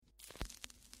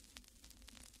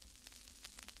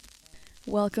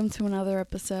Welcome to another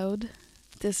episode.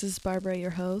 This is Barbara,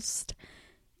 your host,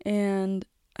 and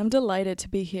I'm delighted to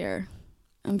be here.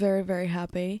 I'm very, very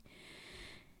happy.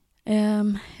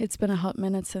 It's been a hot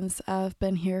minute since I've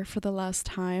been here for the last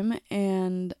time,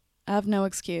 and I have no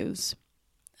excuse.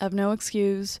 I've been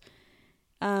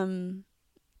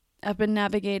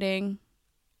navigating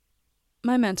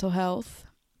my mental health,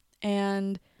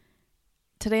 and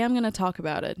today I'm going to talk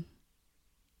about it.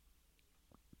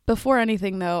 Before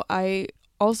anything, though, I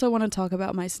also want to talk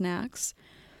about my snacks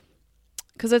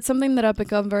because it's something that I've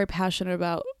become very passionate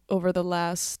about over the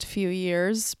last few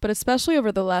years, but especially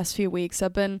over the last few weeks.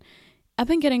 I've been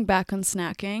getting back on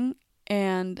snacking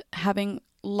and having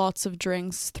lots of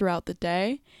drinks throughout the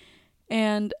day,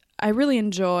 and I really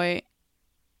enjoy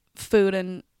food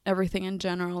and everything in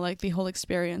general, like the whole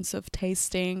experience of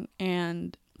tasting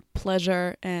and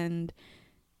pleasure and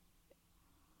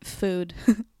food.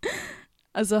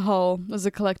 As a whole, as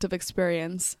a collective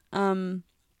experience. And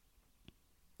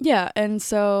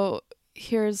so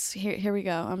here we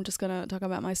go. I'm just gonna talk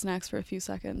about my snacks for a few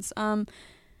seconds.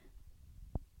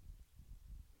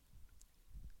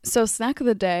 So snack of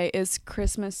the day is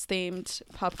Christmas themed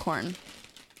popcorn.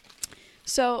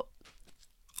 So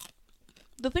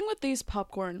the thing with these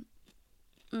popcorn,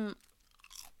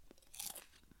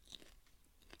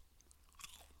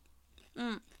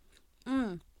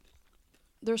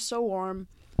 they're so warm.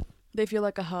 They feel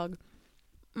like a hug.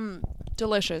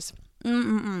 Delicious.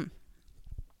 The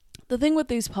thing with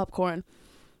these popcorn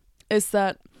is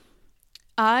that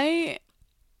I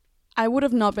would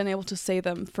have not been able to save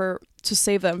them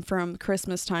from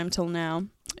Christmas time till now.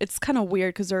 It's kind of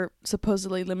weird because they're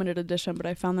supposedly limited edition, but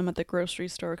I found them at the grocery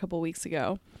store a couple weeks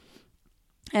ago.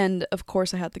 And of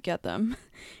course I had to get them.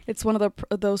 It's one of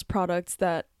those products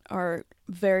that are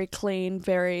very clean,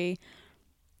 very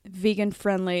vegan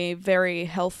friendly, very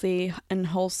healthy and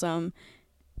wholesome,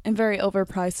 and very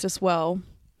overpriced as well.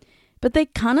 But they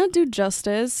kind of do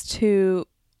justice to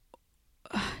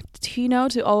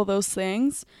all of those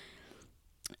things.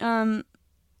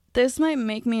 This might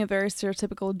make me a very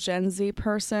stereotypical Gen Z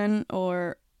person,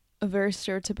 or a very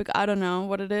stereotypical, I don't know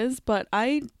what it is, but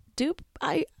I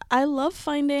love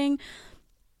finding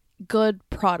good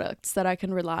products that I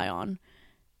can rely on.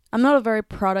 I'm not a very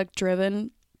product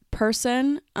driven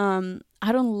person.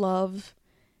 I don't love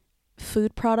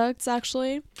food products,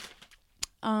 actually.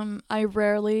 I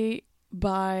rarely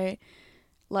buy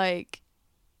like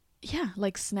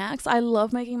snacks. I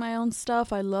love making my own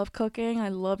stuff. I love cooking. I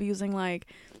love using like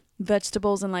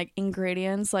vegetables and like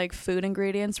ingredients, like food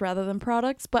ingredients rather than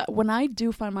products. But when I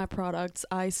do find my products,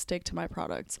 I stick to my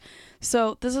products.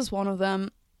 So this is one of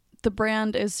them. The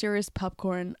brand is Serious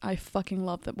Popcorn. I fucking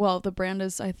love them. Well, the brand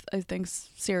is, I think,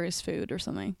 Serious Food or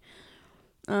something.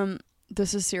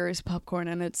 This is Serious Popcorn,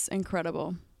 and it's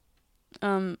incredible.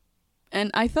 And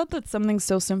I thought that something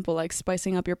so simple like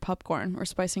spicing up your popcorn or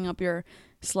spicing up your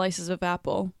slices of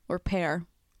apple or pear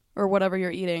or whatever you're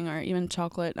eating, or even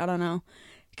chocolate, I don't know,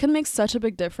 it can make such a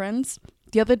big difference.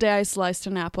 The other day I sliced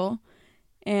an apple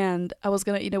and I was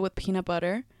going to eat it with peanut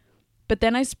butter, but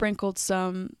then I sprinkled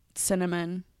some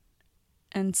cinnamon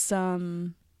and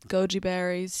some goji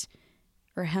berries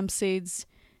or hemp seeds,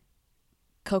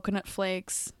 coconut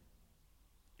flakes,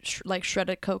 like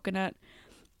shredded coconut,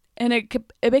 and it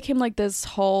became like this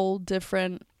whole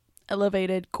different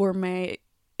elevated gourmet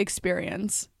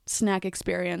snack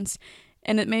experience,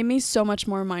 and it made me so much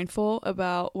more mindful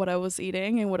about what I was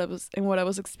eating and what I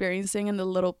was experiencing, and the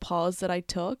little pause that I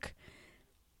took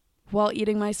while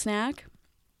eating my snack.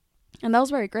 And that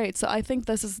was very great. So I think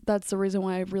that's the reason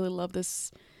why I really love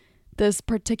this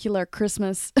particular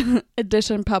Christmas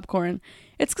edition popcorn.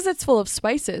 It's because it's full of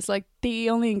spices. Like, the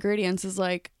only ingredients is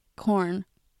like corn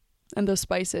and those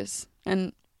spices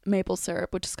and maple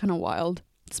syrup, which is kind of wild.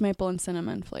 It's maple and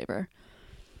cinnamon flavor.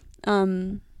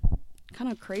 Kind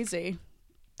of crazy.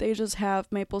 They just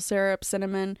have maple syrup,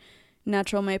 cinnamon,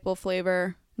 natural maple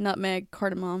flavor, nutmeg,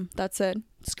 cardamom. That's it.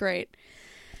 It's great.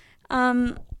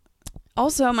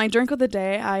 Also, my drink of the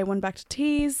day, I went back to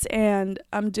teas, and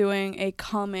I'm doing a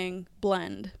calming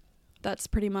blend. That's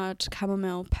pretty much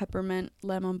chamomile, peppermint,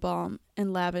 lemon balm,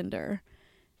 and lavender.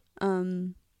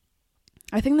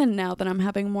 I think that now that I'm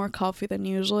having more coffee than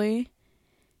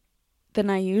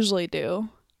I usually do,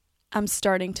 I'm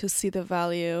starting to see the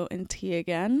value in tea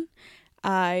again.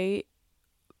 A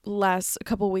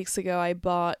couple weeks ago, I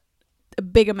bought a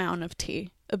big amount of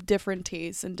tea, of different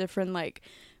teas and different like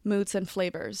moods and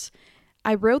flavors.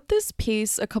 I wrote this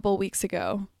piece a couple weeks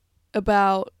ago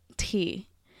about tea,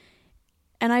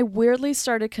 and I weirdly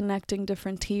started connecting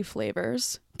different tea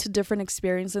flavors to different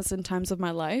experiences and times of my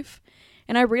life.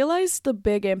 And I realized the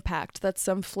big impact that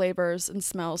some flavors and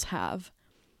smells have.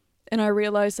 And I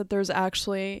realized that there's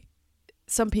actually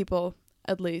some people,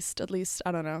 at least,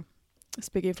 I don't know,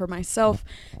 speaking for myself,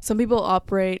 some people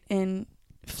operate in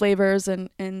flavors and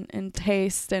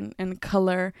taste and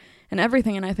color and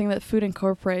everything. And I think that food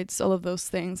incorporates all of those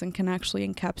things and can actually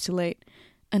encapsulate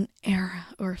an era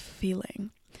or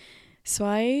feeling. So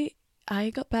I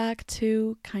got back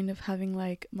to kind of having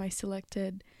like my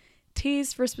selected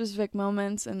teas for specific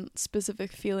moments and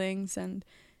specific feelings, and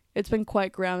it's been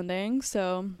quite grounding.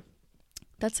 So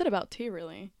that's it about tea,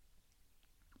 really.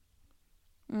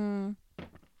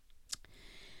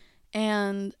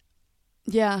 And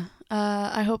yeah,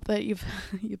 I hope that you've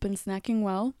been snacking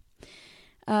well.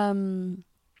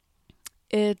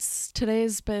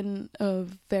 Today's been a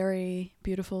very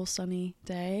beautiful sunny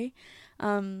day.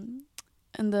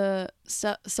 In the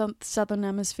southern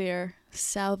hemisphere,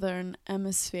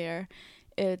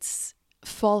 it's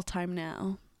fall time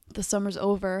now. The summer's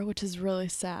over, which is really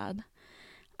sad.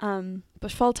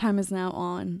 But fall time is now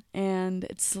on, and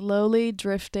it's slowly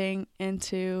drifting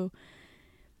into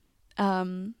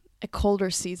a colder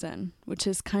season, which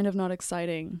is kind of not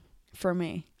exciting for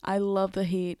me. I love the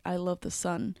heat, I love the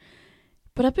sun,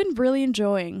 but I've been really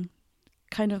enjoying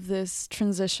kind of this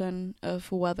transition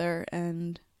of weather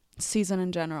and season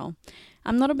in general.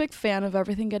 I'm not a big fan of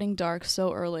everything getting dark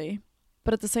so early,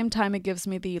 but at the same time it gives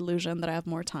me the illusion that I have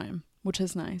more time, which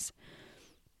is nice.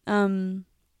 So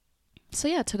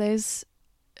yeah, today's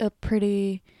a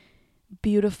pretty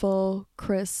beautiful,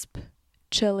 crisp,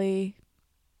 chilly,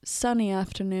 sunny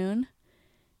afternoon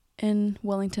in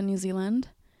Wellington, New Zealand,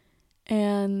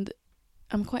 and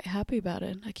I'm quite happy about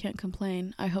it. I can't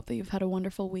complain. I hope that you've had a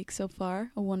wonderful week so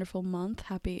far, a wonderful month.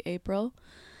 Happy April.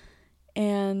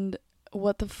 And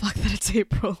what the fuck that it's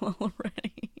April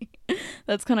already.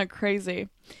 That's kind of crazy.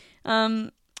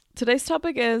 Today's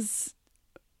topic is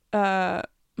my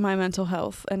mental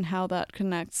health and how that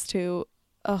connects to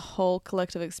a whole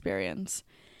collective experience.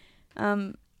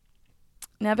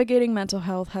 Navigating mental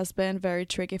health has been very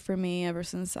tricky for me ever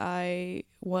since I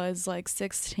was like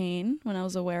 16, when I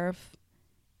was aware of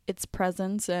its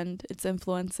presence and its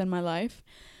influence in my life.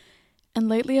 And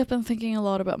lately I've been thinking a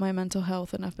lot about my mental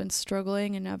health, and I've been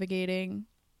struggling and navigating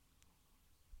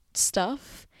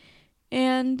stuff,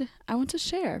 and I want to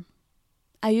share.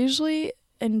 I usually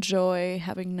enjoy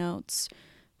having notes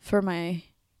for my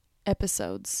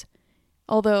episodes.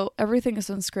 Although everything is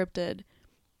unscripted,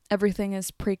 everything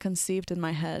is preconceived in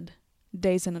my head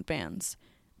days in advance.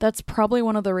 That's probably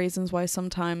one of the reasons why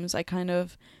sometimes I kind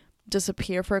of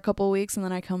disappear for a couple weeks and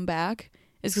then I come back,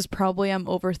 is because probably I'm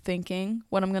overthinking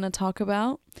what I'm going to talk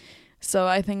about. So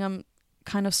I think I'm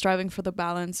kind of striving for the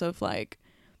balance of like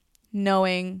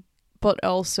knowing, but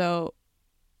also,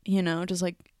 just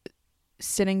like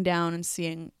sitting down and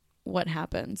seeing what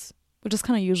happens, which is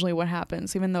kind of usually what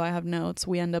happens. Even though I have notes,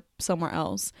 we end up somewhere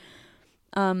else.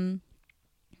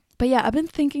 But yeah, I've been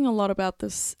thinking a lot about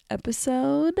this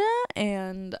episode,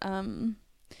 and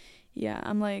yeah,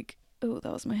 I'm like, oh,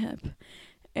 that was my hip.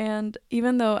 And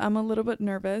even though I'm a little bit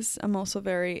nervous, I'm also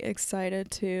very excited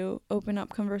to open up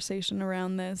conversation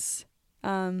around this,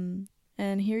 and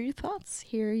hear your thoughts,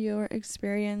 hear your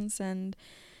experience, and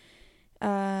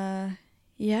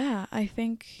yeah, I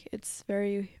think it's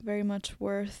very, very much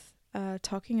worth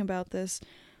talking about this,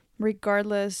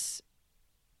 regardless,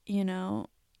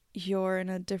 you're in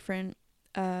a different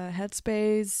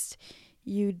headspace,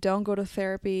 you don't go to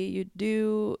therapy,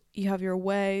 you have your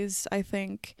ways. I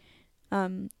think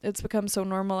it's become so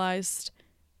normalized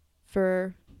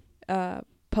for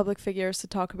public figures to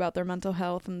talk about their mental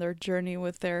health and their journey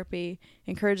with therapy,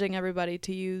 encouraging everybody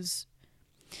to use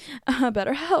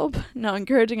BetterHelp. No,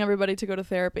 encouraging everybody to go to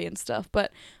therapy and stuff.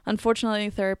 But unfortunately,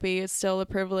 therapy is still a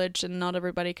privilege, and not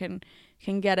everybody can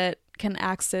get it, can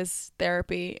access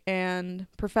therapy and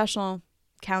professional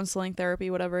counseling, therapy,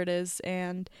 whatever it is.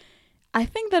 And I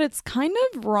think that it's kind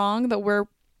of wrong that we're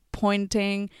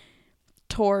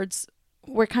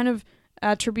kind of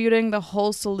attributing the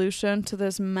whole solution to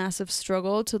this massive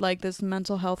struggle, to like this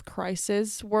mental health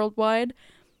crisis worldwide,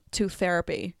 to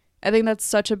therapy. I think that's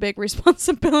such a big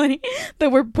responsibility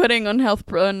that we're putting on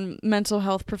mental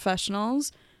health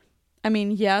professionals. I mean,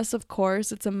 yes, of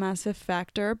course, it's a massive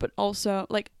factor, but also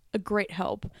like a great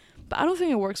help. But I don't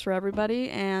think it works for everybody,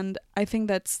 and I think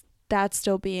that's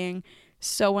still being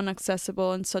so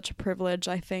inaccessible and such a privilege.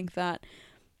 I think that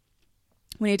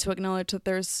we need to acknowledge that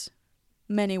there's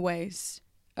many ways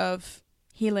of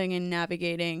healing and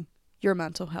navigating your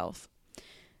mental health.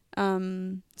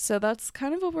 So that's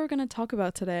kind of what we're going to talk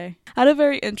about today. I had a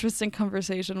very interesting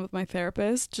conversation with my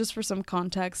therapist. Just for some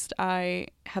context, I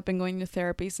have been going to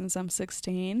therapy since I'm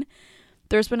 16.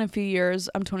 There's been a few years.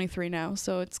 I'm 23 now,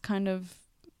 so it's kind of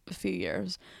a few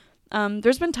years.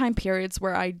 There's been time periods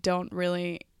where I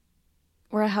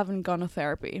haven't gone to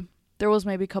therapy. There was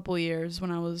maybe a couple years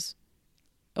when I was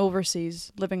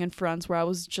overseas living in France where I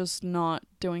was just not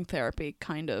doing therapy,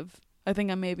 kind of. I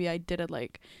think I did it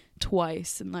like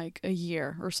twice in like a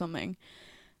year or something.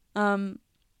 But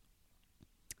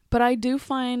I do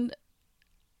find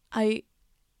I've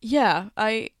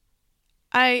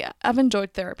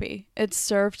enjoyed therapy. It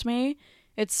served me.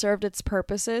 It served its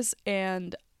purposes,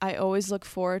 and I always look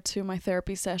forward to my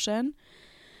therapy session.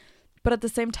 But at the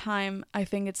same time, I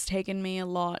think it's taken me a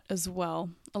lot as well.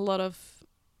 A lot of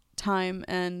time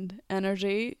and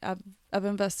energy. I've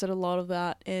invested a lot of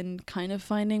that in kind of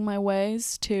finding my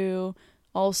ways to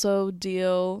also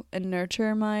deal and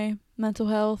nurture my mental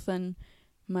health and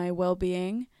my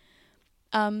well-being.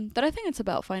 That I think it's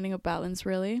about finding a balance,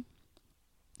 really,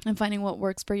 and finding what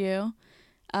works for you.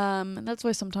 And that's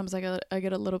why sometimes I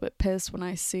get a little bit pissed when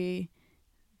I see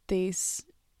these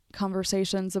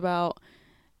conversations about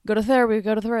go to therapy,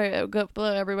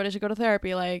 everybody should go to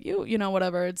therapy, like you know,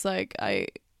 whatever. It's like I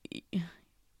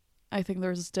think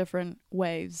there's different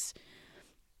ways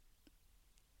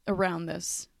around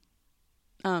this.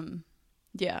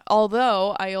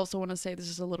 Although I also want to say, this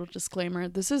is a little disclaimer,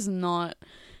 this is not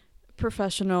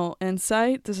professional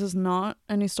insight. This is not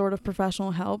any sort of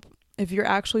professional help. If you're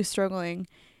actually struggling,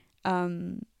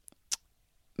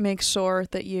 make sure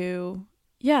that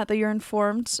you're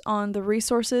informed on the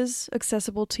resources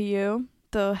accessible to you,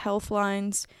 the health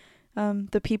lines,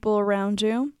 the people around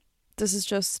you. This is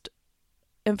just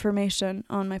information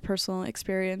on my personal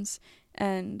experience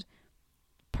and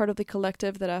part of the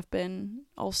collective that I've been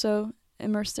also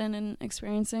immersed in and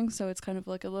experiencing. So it's kind of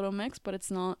like a little mix, but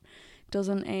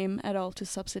doesn't aim at all to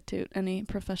substitute any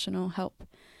professional help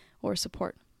or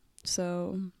support.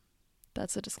 So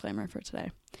that's a disclaimer for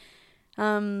today.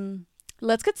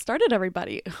 Let's get started,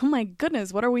 everybody. Oh my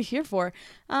goodness, what are we here for?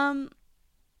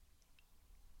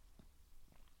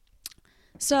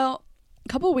 So a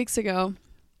couple weeks ago,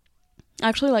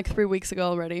 actually like 3 weeks ago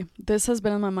already, this has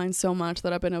been in my mind so much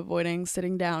that I've been avoiding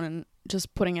sitting down and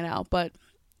just putting it out, but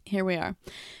here we are.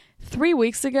 3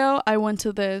 weeks ago, I went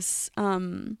to this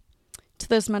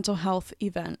mental health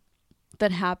event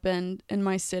that happened in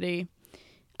my city.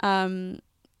 And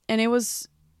it was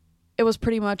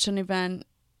pretty much an event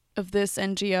of this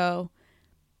NGO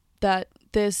that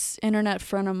this internet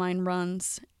friend of mine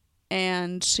runs,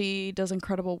 and she does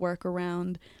incredible work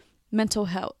around mental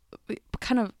health,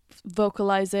 kind of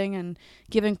vocalizing and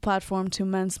giving platform to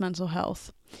men's mental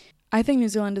health. I think New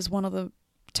Zealand is one of the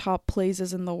top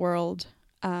places in the world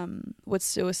with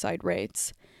suicide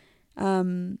rates.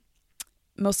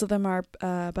 Most of them are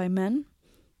by men,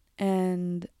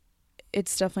 and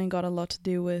it's definitely got a lot to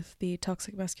do with the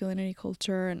toxic masculinity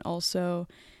culture and also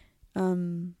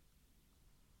the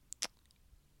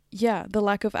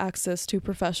lack of access to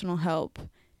professional help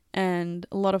and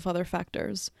a lot of other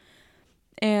factors.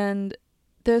 And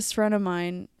this friend of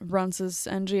mine runs this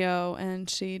NGO, and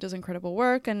she does incredible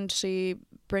work, and she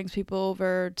brings people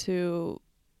over to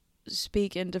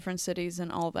speak in different cities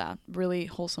and all that really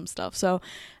wholesome stuff. So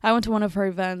I went to one of her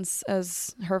events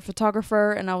as her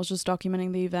photographer, and I was just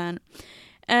documenting the event.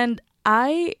 And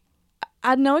I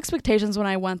had no expectations when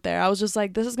I went there. I was just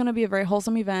like, this is going to be a very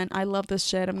wholesome event. I love this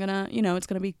shit. I'm going to, it's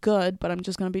going to be good, but I'm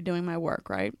just going to be doing my work,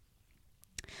 right?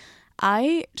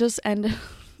 I just ended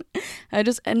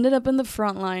up in the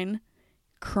front line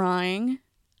crying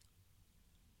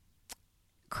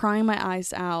my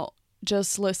eyes out,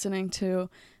 just listening to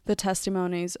the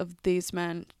testimonies of these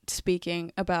men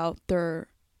speaking about their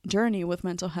journey with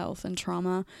mental health and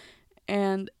trauma.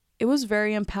 And it was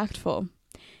very impactful.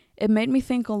 It made me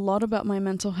think a lot about my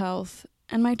mental health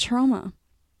and my trauma,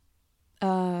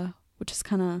 which is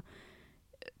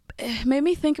it made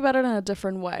me think about it in a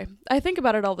different way. I think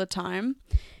about it all the time,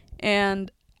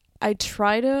 and I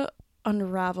try to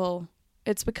unravel.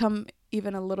 It's become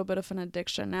even a little bit of an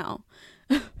addiction now.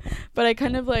 But I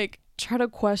kind of like try to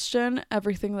question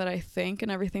everything that I think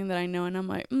and everything that I know, and I'm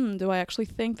like, do I actually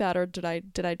think that, or did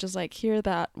I just like hear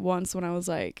that once when I was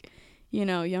like,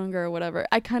 younger or whatever.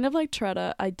 I kind of like try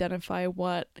to identify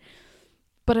what,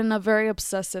 but in a very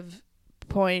obsessive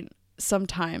point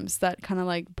sometimes that kind of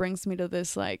like brings me to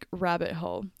this like rabbit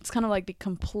hole. It's kind of like the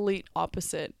complete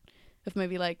opposite of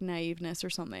maybe like naiveness or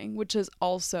something, which is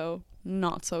also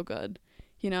not so good.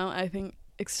 I think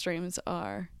extremes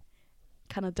are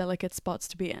kind of delicate spots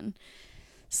to be in.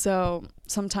 So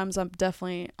sometimes I'm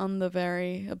definitely on the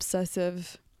very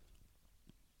obsessive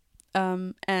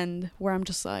end where I'm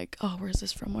just like, oh, where's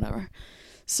this from? Whatever.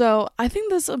 So I think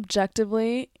this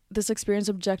experience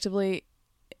objectively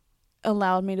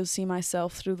allowed me to see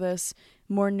myself through this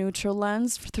more neutral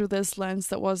lens, through this lens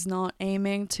that was not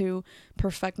aiming to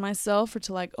perfect myself or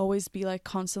to like always be like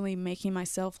constantly making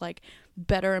myself like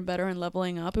better and better and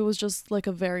leveling up. It was just like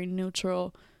a very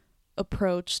neutral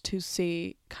approach to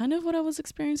see kind of what I was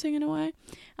experiencing in a way.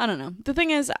 I don't know. The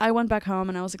thing is, I went back home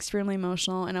and I was extremely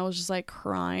emotional and I was just like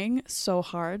crying so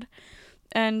hard.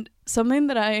 And something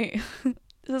that I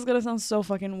this is gonna sound so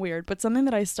fucking weird, but something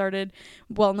that I started,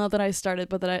 well, not that I started,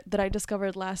 but that I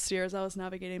discovered last year as I was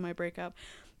navigating my breakup,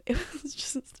 it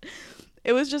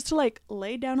was just to like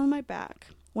lay down on my back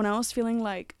when I was feeling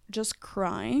like just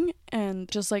crying and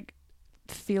just like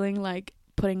feeling like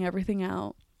putting everything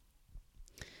out.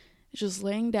 Just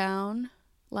lying down,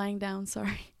 lying down,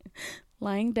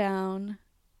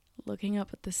 looking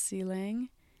up at the ceiling.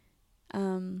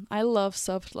 I love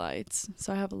soft lights,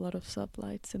 so I have a lot of soft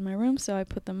lights in my room, so I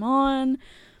put them on.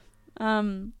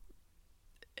 And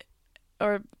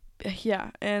I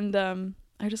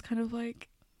just kind of like,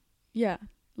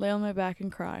 lay on my back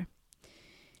and cry.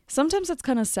 Sometimes it's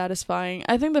kind of satisfying.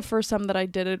 I think the first time that I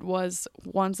did it was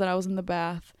once that I was in the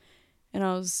bath and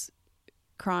I was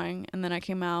crying, and then I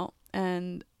came out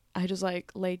and I just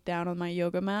like laid down on my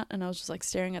yoga mat and I was just like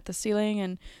staring at the ceiling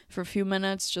and for a few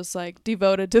minutes just like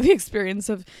devoted to the experience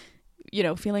of, you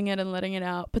know, feeling it and letting it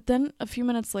out. But then a few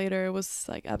minutes later it was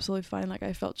like absolutely fine. Like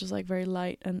I felt just like very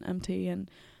light and empty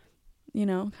and, you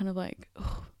know, kind of like,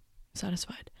 oh,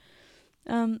 satisfied.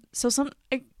 When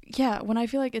I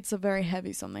feel like it's a very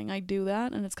heavy something, I do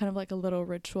that, and it's kind of like a little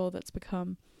ritual that's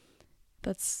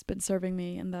been serving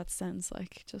me in that sense,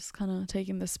 like just kind of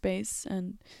taking the space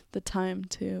and the time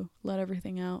to let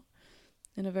everything out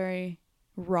in a very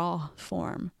raw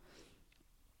form.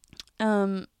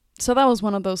 So that was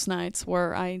one of those nights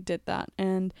where I did that,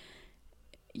 and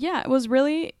it was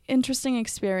really interesting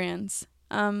experience.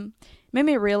 Made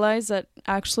me realize that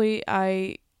actually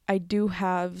I do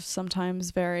have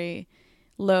sometimes very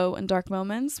low and dark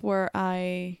moments where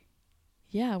I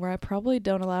probably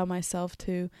don't allow myself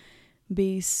to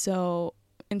be so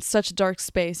in such dark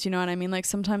space, you know what I mean? Like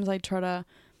sometimes I try to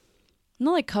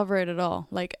not like cover it at all,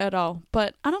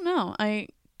 but I don't know, I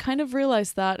kind of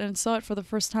realized that and saw it for the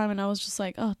first time, and I was just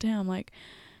like, oh damn, like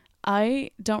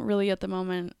I don't really at the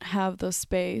moment have the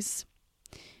space,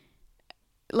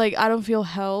 like I don't feel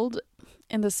held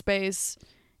in a space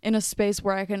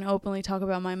where I can openly talk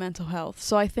about my mental health.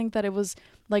 So I think that it was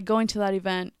like going to that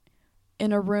event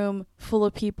in a room full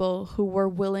of people who were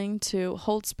willing to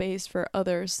hold space for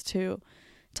others to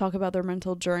talk about their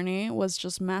mental journey was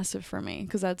just massive for me,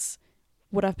 because that's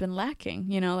what I've been lacking,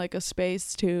 you know, like a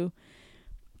space to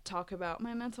talk about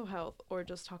my mental health or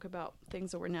just talk about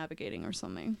things that we're navigating or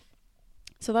something.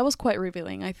 So that was quite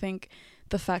revealing. I think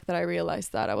the fact that I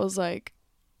realized that, I was like,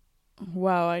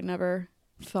 wow, I never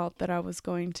thought that I was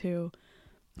going to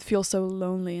feel so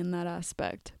lonely in that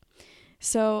aspect.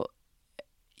 So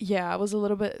I was a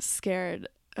little bit scared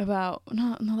about,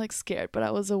 not like scared, but I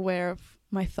was aware of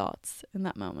my thoughts in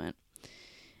that moment.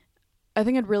 I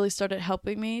think it really started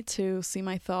helping me to see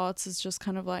my thoughts as just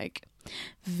kind of like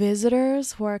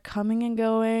visitors who are coming and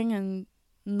going, and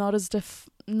not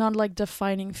like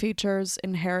defining features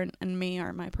inherent in me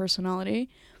or my personality,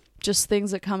 just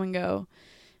things that come and go.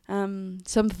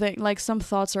 Some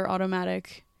thoughts are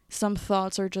automatic, some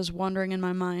thoughts are just wandering in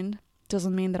my mind.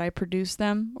 Doesn't mean that I produce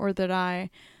them or that or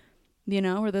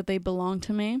that they belong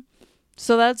to me.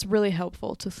 So that's really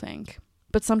helpful to think,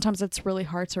 but sometimes it's really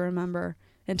hard to remember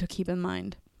and to keep in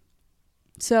mind.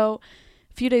 So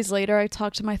a few days later, I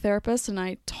talked to my therapist and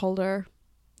I told her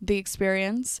the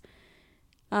experience.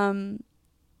 And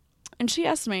she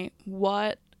asked me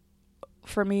what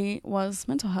for me was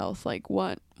mental health, like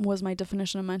what was my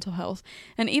definition of mental health.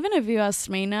 And even if you asked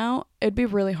me now, it'd be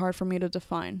really hard for me to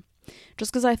define,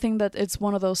 just because I think that it's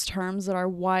one of those terms that are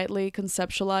widely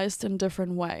conceptualized in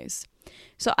different ways.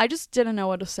 So I just didn't know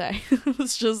what to say. It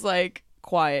was just like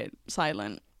quiet,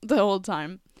 silent the whole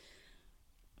time.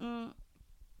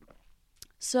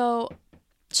 So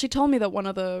she told me that one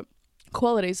of the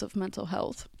qualities of mental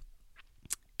health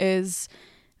is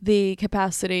the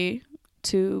capacity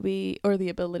to be, or the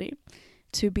ability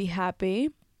to be happy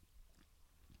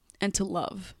and to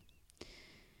love.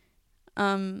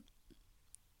 Where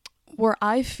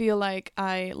I feel like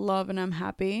I love and I'm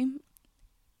happy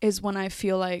is when I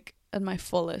feel like in my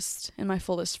fullest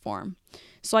form.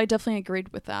 So I definitely agreed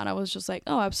with that. I was just like,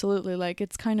 oh, absolutely. Like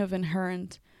it's kind of an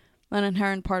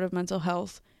inherent part of mental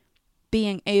health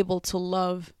being able to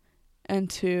love and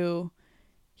to,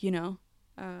 you know,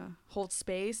 hold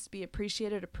space, be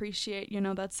appreciate,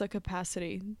 that's the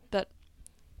capacity that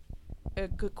a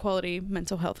good quality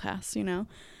mental health has, And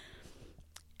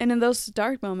in those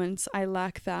dark moments, I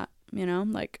lack that,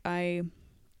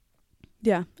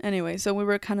 anyway, so we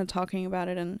were kind of talking about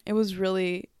it, and it was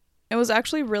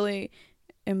actually really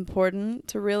important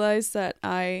to realize that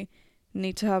I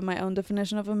need to have my own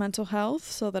definition of a mental health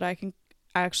so that I can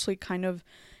actually kind of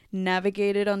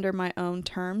navigate it under my own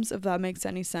terms, if that makes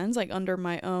any sense, like under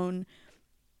my own,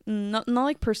 not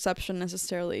like perception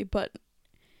necessarily, but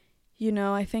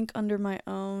I think under my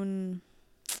own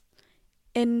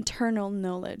internal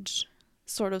knowledge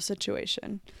sort of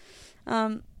situation.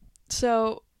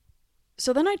 So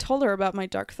then I told her about my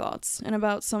dark thoughts and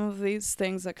about some of these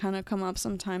things that kind of come up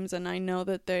sometimes, and I know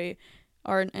that they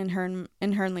aren't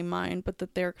inherently mine, but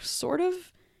that they're sort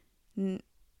of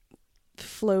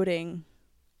floating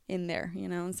in there,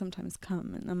 and sometimes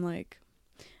come, and I'm like,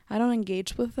 I don't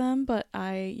engage with them, but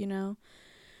I,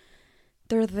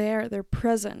 they're there, they're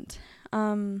present,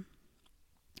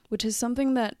 which is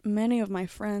something that many of my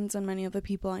friends and many of the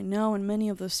people I know and many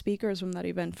of the speakers from that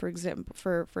event, for example,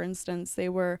 for instance, they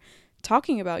were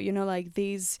talking about, like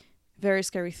these very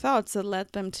scary thoughts that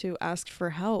led them to ask for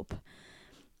help.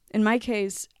 In my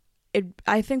case,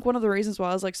 I think one of the reasons why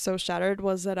I was like so shattered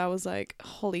was that I was like,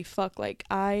 holy fuck, like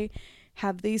I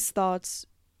have these thoughts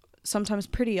sometimes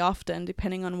pretty often,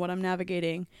 depending on what I'm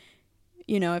navigating,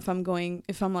 if I'm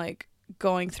like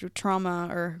going through trauma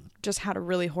or just had a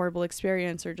really horrible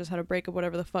experience or just had a breakup,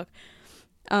 whatever the fuck.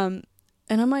 And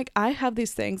I'm like, I have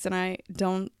these things and I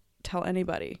don't tell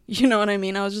anybody. You know what I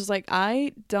mean? I was just like,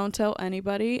 I don't tell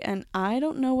anybody, and I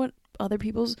don't know what other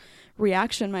people's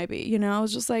reaction might be. I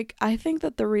was just like, I think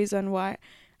that the reason why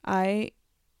I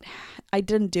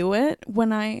didn't do it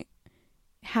when I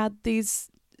had these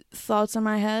thoughts in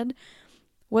my head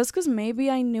was because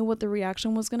maybe I knew what the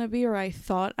reaction was going to be, or I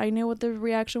thought I knew what the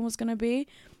reaction was going to be,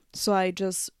 so I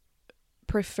just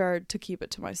preferred to keep it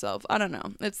to myself. I don't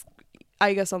know.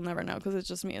 I guess I'll never know because it's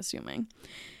just me assuming.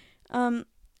 But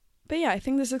yeah, I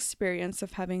think this experience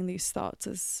of having these thoughts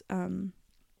is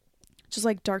just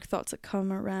like dark thoughts that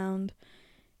come around.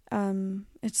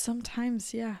 It's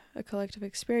sometimes, a collective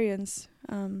experience.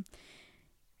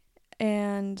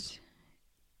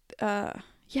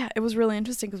 It was really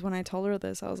interesting because when I told her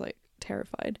this, I was like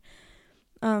terrified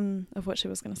of what she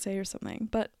was going to say or something.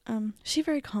 But she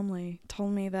very calmly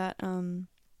told me that,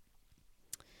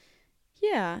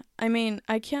 I mean,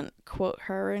 I can't quote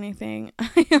her or anything.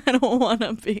 I don't want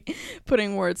to be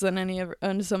putting words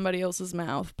in somebody else's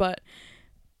mouth, but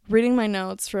reading my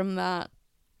notes from that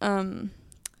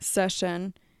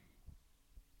session,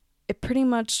 it pretty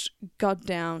much got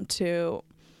down to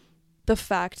the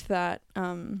fact that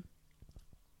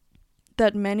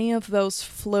that many of those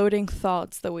floating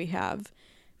thoughts that we have,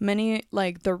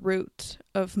 the root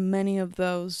of many of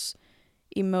those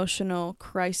emotional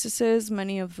crises,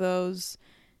 many of those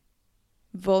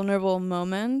vulnerable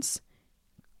moments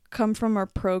come from our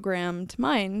programmed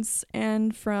minds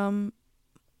and from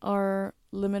our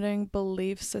limiting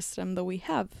belief system that we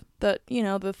have, that,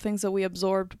 the things that we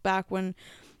absorbed back when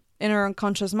in our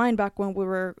unconscious mind back when we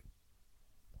were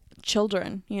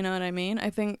children, you know what I mean? I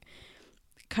think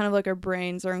kind of like our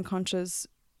unconscious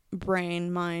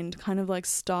mind kind of like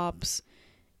stops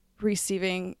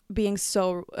being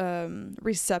so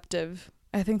receptive,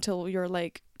 I think, till you're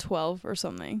like 12 or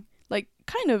something, like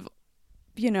kind of,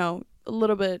 a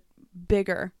little bit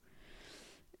bigger.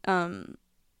 And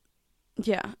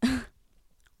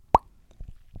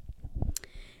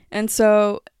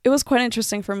so it was quite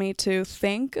interesting for me to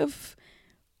think of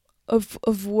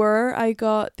where I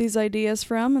got these ideas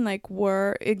from, and like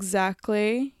where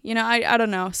exactly, I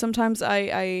don't know. Sometimes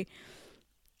I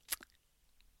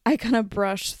kind of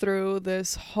brush through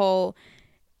this whole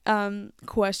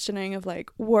questioning of like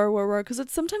where, because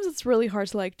sometimes it's really hard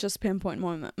to like just pinpoint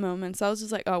moments. I was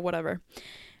just like, oh, whatever.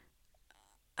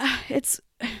 I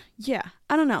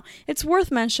don't know. It's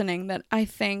worth mentioning that I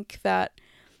think that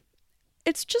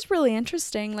it's just really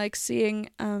interesting, like seeing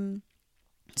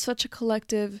such a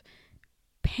collective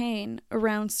pain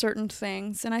around certain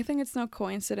things. And I think it's no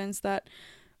coincidence that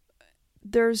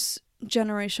there's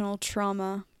generational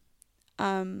trauma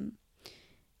and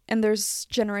there's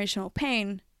generational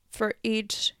pain for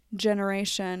each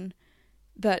generation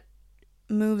that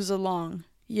moves along.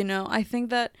 I think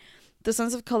that the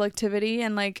sense of collectivity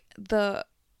and like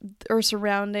our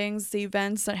surroundings, the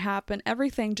events that happen,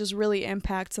 everything just really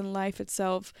impacts in life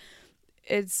itself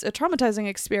it's a traumatizing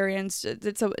experience.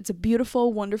 It's a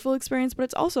beautiful, wonderful experience, but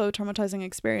it's also a traumatizing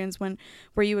experience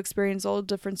where you experience all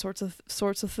different sorts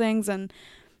of things, and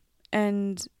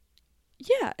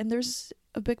yeah, and there's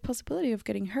a big possibility of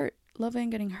getting hurt,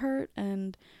 getting hurt,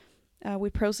 and we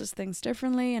process things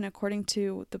differently, and according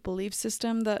to the belief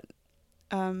system that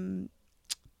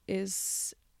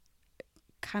is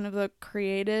kind of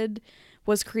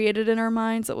was created in our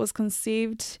minds, that was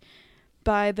conceived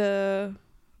by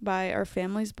our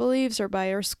family's beliefs or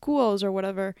by our schools or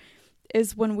whatever,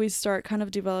 is when we start kind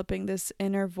of developing this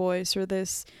inner voice or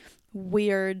this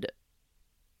weird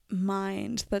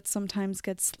mind that sometimes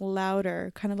gets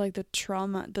louder, kind of like the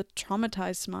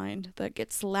traumatized mind that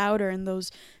gets louder in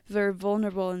those very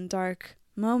vulnerable and dark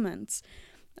moments.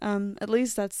 At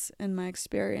least that's in my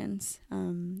experience.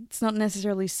 It's not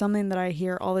necessarily something that I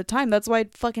hear all the time. That's why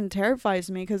it fucking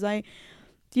terrifies me, because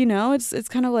it's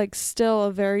kind of like still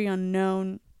a very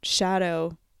unknown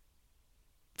shadow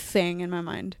thing in my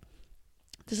mind.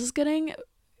 This is getting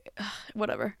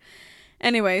whatever.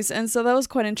 Anyways, and so that was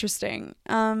quite interesting.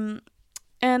 And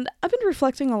I've been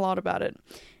reflecting a lot about it.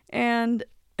 And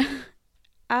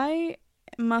I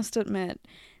must admit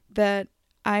that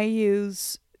I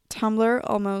use Tumblr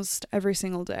almost every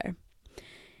single day.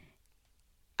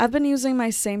 I've been using my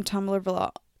same Tumblr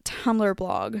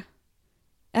blog.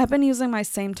 I've been using my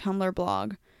same Tumblr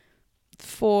blog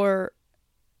for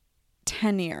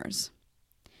 10 years.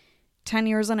 10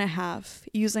 years and a half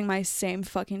using my same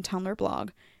fucking Tumblr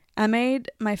blog. I made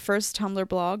my first Tumblr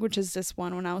blog, which is this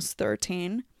one, when I was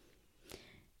 13.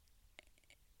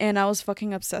 And I was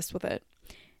fucking obsessed with it.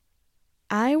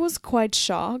 I was quite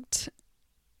shocked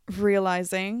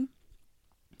realizing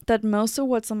that most of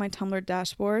what's on my Tumblr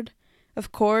dashboard,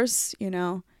 of course,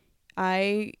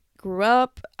 I grew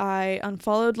up, I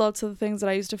unfollowed lots of the things that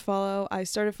I used to follow. I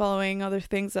started following other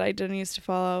things that I didn't used to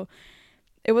follow.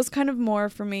 It was kind of more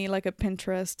for me like a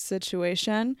Pinterest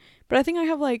situation. But I think I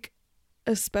have like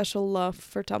a special love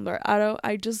for Tumblr.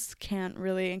 I just can't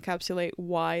really encapsulate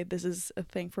why this is a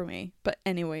thing for me. But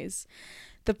anyways,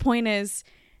 the point is,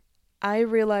 I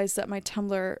realized that my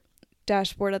Tumblr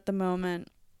dashboard at the moment,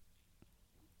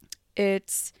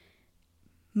 it's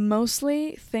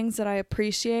mostly things that I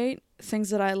appreciate, things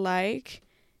that I like,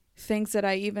 things that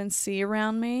I even see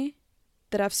around me,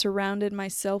 that I've surrounded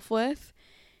myself with.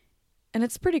 And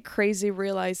it's pretty crazy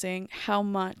realizing how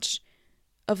much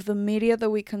of the media that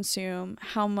we consume,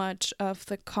 how much of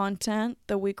the content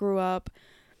that we grew up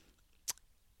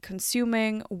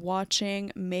consuming,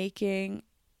 watching, making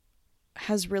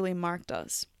has really marked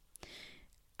us.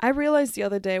 I realized the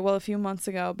other day, a few months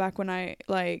ago, back when I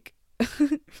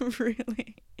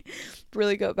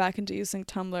really got back into using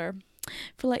Tumblr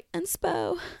for like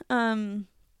inspo,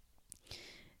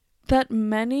 that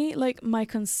many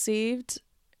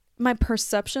my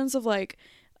perceptions of like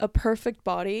a perfect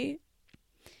body,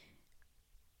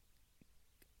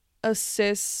 a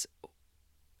cis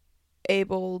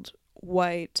abled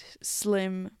white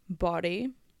slim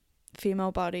body,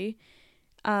 female body,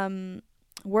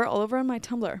 were all over on my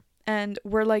Tumblr. And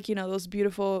we're like, those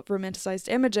beautiful romanticized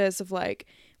images of like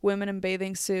women in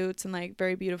bathing suits and like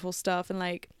very beautiful stuff. And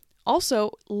like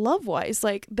also love wise,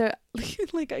 like the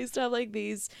like I used to have like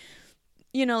these,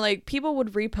 like people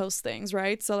would repost things,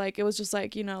 right? So like it was just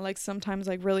like, like sometimes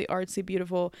like really artsy,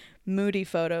 beautiful, moody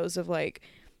photos of like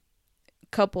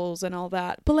couples and all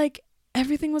that. But like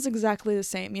everything was exactly the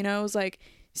same, it was like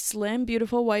slim,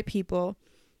 beautiful white people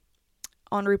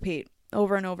on repeat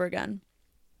over and over again.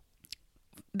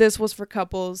 This was for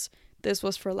couples. This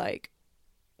was for like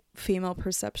female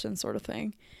perception sort of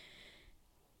thing.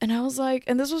 And I was like,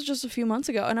 and this was just a few months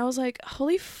ago. And I was like,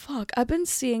 holy fuck, I've been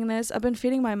seeing this. I've been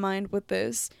feeding my mind with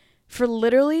this for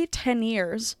literally 10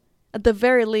 years at the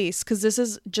very least. Because this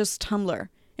is just Tumblr.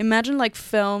 Imagine like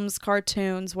films,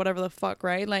 cartoons, whatever the fuck,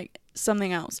 right? Like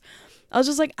something else. I was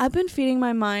just like, I've been feeding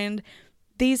my mind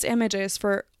these images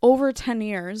for over 10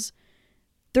 years.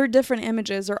 They're different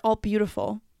images. They're all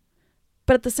beautiful.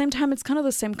 But at the same time, it's kind of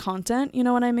the same content, you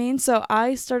know what I mean? So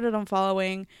I started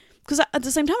unfollowing, because at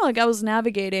the same time, like I was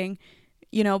navigating,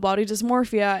 body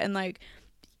dysmorphia and like,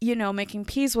 making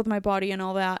peace with my body and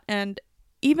all that. And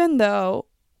even though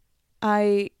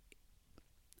I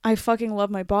fucking love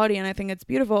my body and I think it's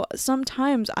beautiful,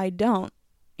 sometimes I don't,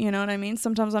 you know what I mean?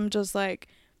 Sometimes I'm just like,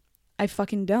 I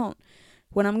fucking don't.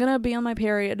 When I'm going to be on my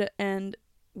period, and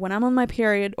when I'm on my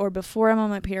period or before I'm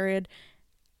on my period,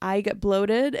 I get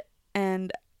bloated.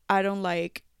 And I don't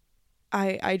like,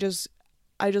 I just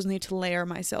need to layer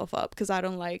myself up because I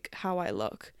don't like how I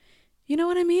look. You know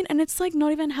what I mean? And it's like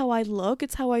not even how I look,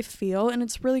 it's how I feel. And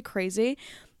it's really crazy.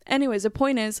 Anyways, the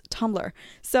point is Tumblr.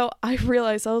 So I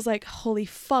realized, I was like, holy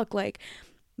fuck, like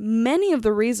many of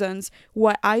the reasons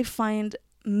why I find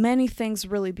many things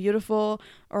really beautiful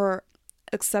or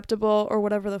acceptable or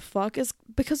whatever the fuck is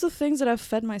because of things that I've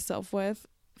fed myself with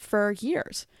for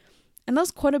years. And that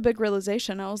was quite a big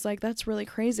realization. I was like, that's really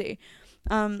crazy.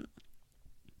 And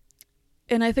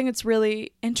I think it's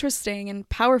really interesting and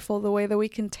powerful the way that we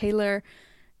can tailor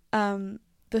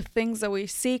the things that we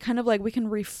see, kind of like we can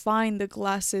refine the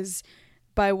glasses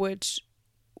by which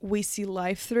we see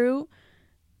life through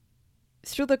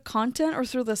the content or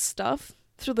through the stuff,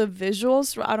 through the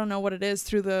visuals. I don't know what it is,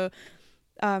 through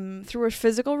our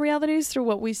physical realities, through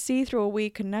what we see, through what we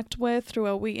connect with, through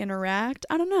what we interact.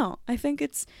 I don't know. I think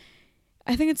it's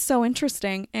so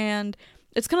interesting, and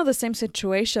it's kind of the same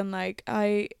situation. Like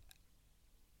I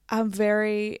have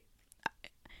a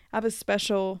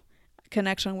special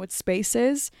connection with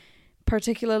spaces,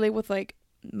 particularly with like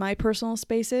my personal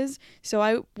spaces.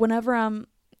 So whenever I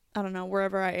don't know,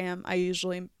 wherever I am, I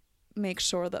usually make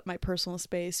sure that my personal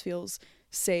space feels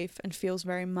safe and feels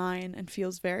very mine and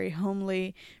feels very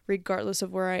homely, regardless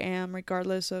of where I am,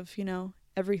 regardless of,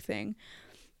 everything.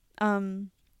 And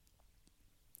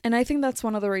I think that's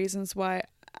one of the reasons why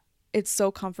it's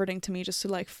so comforting to me just to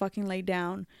like fucking lay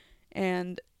down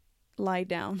and lie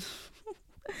down.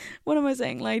 What am I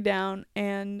saying? Lie down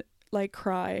and like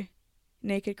cry,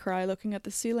 naked cry, looking at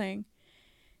the ceiling.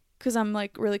 Because I'm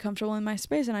like really comfortable in my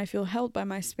space and I feel held by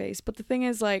my space. But the thing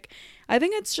is, like, I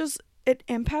think it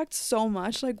impacts so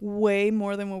much, like way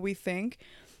more than what we think.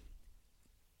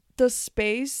 The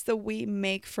space that we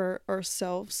make for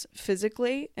ourselves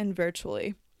physically and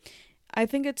virtually. I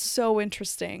think it's so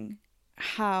interesting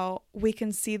how we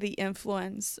can see the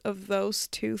influence of those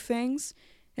two things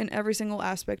in every single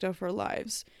aspect of our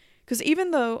lives. Because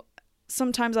even though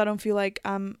sometimes I don't feel like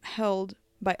I'm held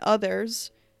by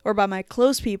others or by my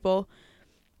close people,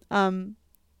 in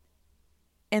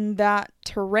that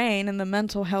terrain, in the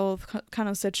mental health kind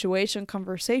of situation,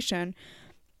 conversation,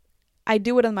 I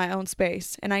do it in my own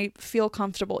space and I feel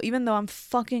comfortable. Even though I'm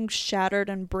fucking shattered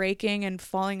and breaking and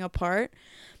falling apart,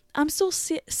 I'm still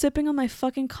sipping on my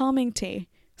fucking calming tea.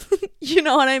 You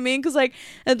know what I mean? Because like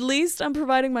at least I'm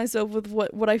providing myself with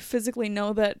what I physically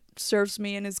know that serves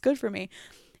me and is good for me.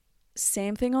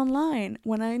 Same thing online.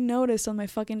 When I noticed on my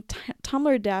fucking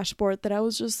Tumblr dashboard that I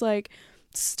was just like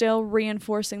still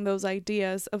reinforcing those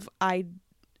ideas of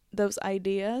ideals.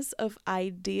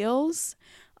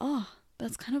 Oh,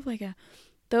 that's kind of like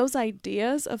those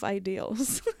ideas of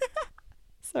ideals.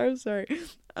 Sorry.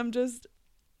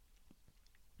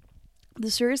 The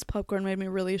serious popcorn made me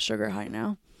really sugar high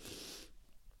now.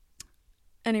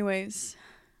 Anyways,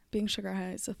 being sugar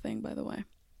high is a thing, by the way.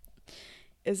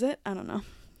 Is it? I don't know.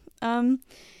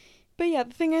 But yeah,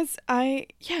 the thing is, I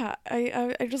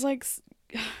just like,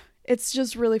 it's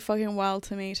just really fucking wild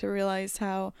to me to realize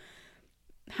how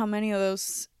many of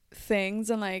those things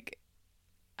and like,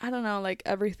 I don't know, like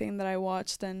everything that I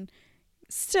watched and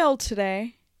still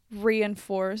today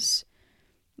reinforce,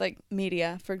 like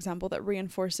media, for example, that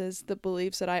reinforces the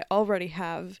beliefs that I already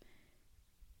have,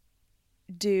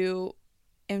 do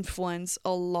influence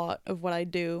a lot of what I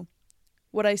do,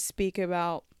 what I speak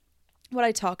about, what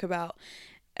I talk about.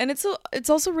 And it's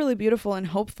also really beautiful and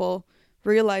hopeful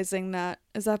realizing that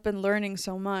as I've been learning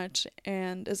so much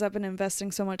and as I've been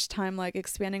investing so much time like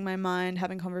expanding my mind,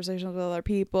 having conversations with other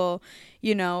people,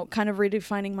 kind of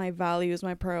redefining my values,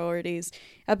 my priorities,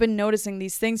 I've been noticing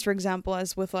these things, for example,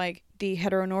 as with like the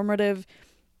heteronormative,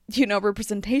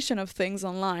 representation of things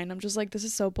online. I'm just like, this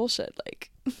is so bullshit,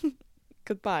 like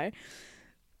goodbye.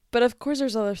 But of course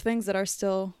there's other things that are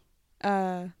still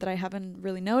that I haven't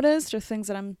really noticed, or things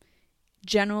that I'm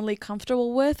genuinely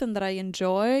comfortable with and that I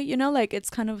enjoy, like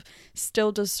it's kind of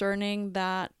still discerning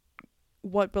that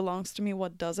what belongs to me,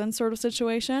 what doesn't, sort of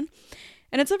situation.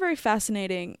 And it's a very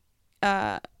fascinating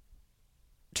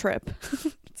trip.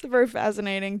 It's a very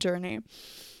fascinating journey.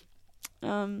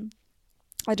 I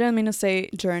didn't mean to say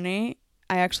journey.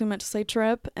 I actually meant to say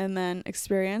trip and then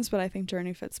experience, but I think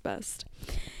journey fits best.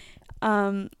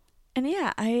 And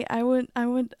yeah, I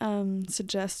would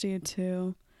suggest you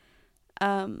to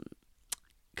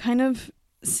kind of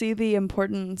see the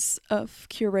importance of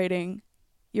curating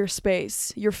your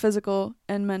space, your physical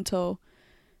and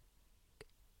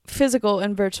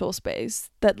virtual space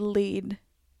that lead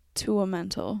to a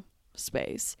mental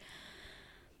space.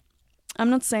 I'm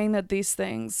not saying that these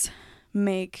things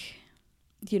are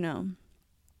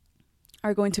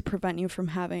going to prevent you from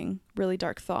having really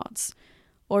dark thoughts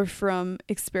or from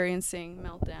experiencing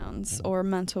meltdowns or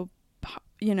mental,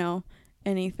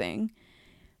 anything.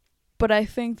 But I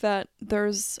think that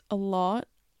there's a lot,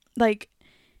 like,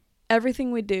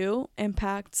 everything we do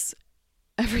impacts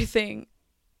everything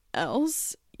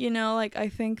else. Like I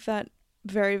think that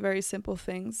very, very simple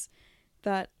things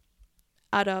that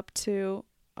add up to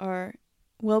our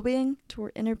well-being, to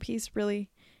our inner peace, really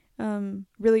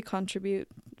contribute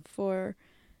for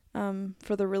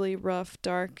the really rough,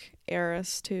 dark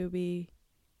eras to be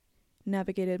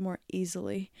navigated more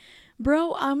easily.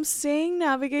 Bro, I'm saying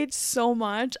navigate so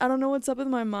much. I don't know what's up with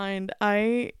my mind.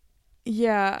 I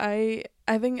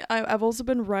think I've also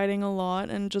been writing a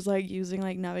lot and just like using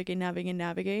like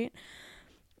navigate.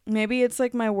 Maybe it's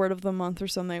like my word of the month or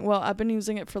something. Well, I've been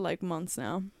using it for like months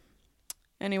now.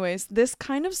 Anyways, this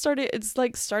kind of it's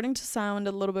like starting to sound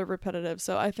a little bit repetitive.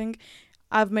 So I think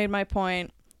I've made my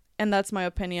point, and that's my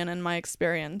opinion and my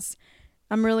experience.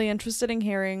 I'm really interested in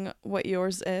hearing what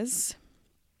yours is.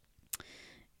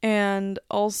 And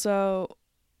also,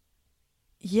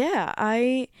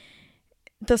 the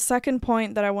second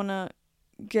point that I want to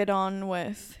get on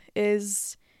with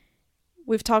is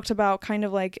we've talked about kind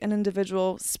of like an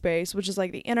individual space, which is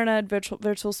like the internet,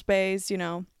 virtual space,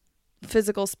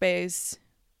 physical space,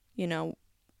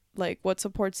 like what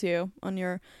supports you on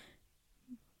your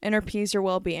inner peace, your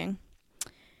well-being.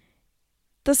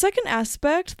 The second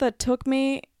aspect that took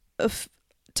me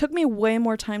way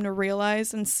more time to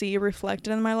realize and see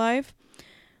reflected in my life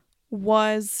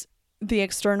was the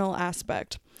external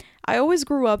aspect. I always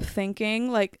grew up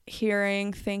thinking, like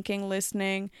hearing, thinking,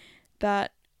 listening,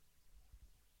 that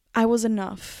I was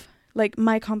enough. Like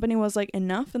my company was like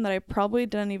enough, and that I probably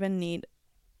didn't even need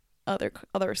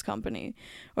others' company,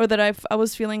 or that I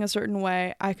was feeling a certain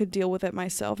way, I could deal with it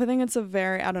myself. I think it's a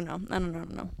very, I don't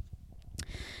know.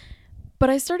 But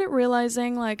I started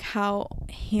realizing like how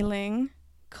healing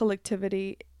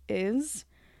collectivity is,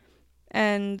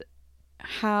 and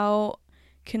how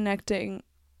connecting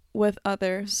with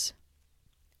others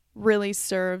really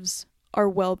serves our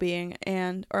well-being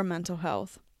and our mental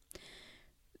health.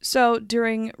 So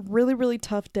during really, really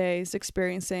tough days,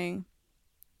 experiencing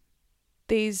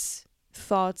these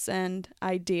thoughts and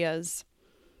ideas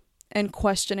and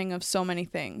questioning of so many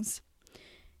things,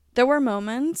 there were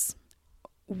moments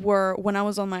when I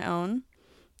was on my own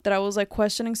that I was like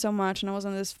questioning so much, and I was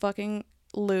in this fucking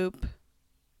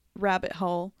rabbit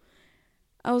hole.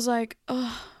 I was like,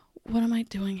 oh, what am I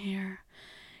doing here?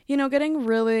 Getting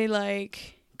really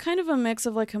like kind of a mix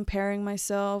of like comparing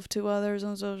myself to others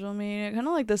on social media, kind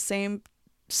of like the same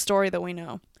story that we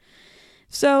know.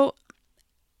 So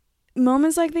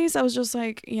moments like these, I was just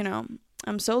like,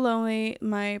 I'm so lonely.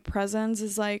 My presence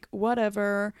is like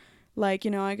whatever. Like,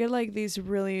 I get like these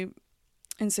really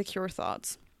insecure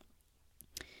thoughts.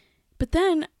 But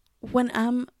then when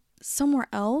I'm somewhere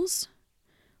else,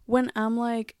 when I'm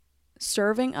like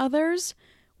serving others,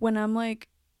 when I'm like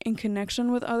in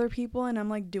connection with other people and I'm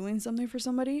like doing something for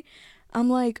somebody, I'm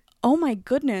like, oh my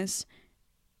goodness,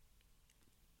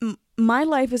 my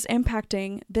life is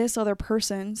impacting this other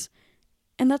person's,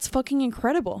 and that's fucking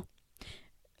incredible.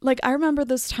 Like I remember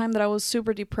this time that I was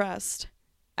super depressed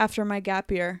after my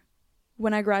gap year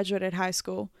when I graduated high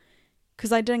school,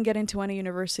 because I didn't get into any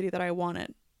university that I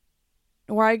wanted.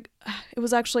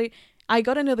 I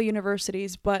got into the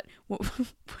universities, but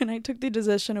when I took the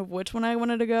decision of which one I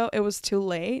wanted to go, it was too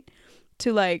late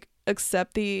to like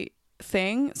accept the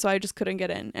thing, so I just couldn't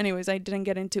get in. Anyways, I didn't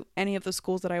get into any of the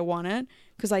schools that I wanted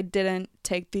because I didn't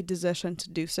take the decision to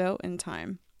do so in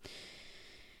time.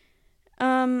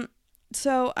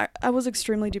 So I was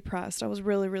extremely depressed. I was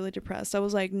really, really depressed. I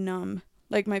was like numb.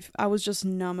 Like I was just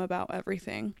numb about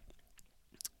everything.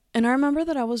 And I remember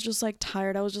that I was just like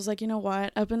tired. I was just like, you know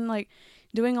what? I've been like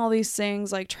doing all these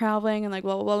things, like traveling and like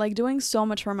blah, blah, blah, like doing so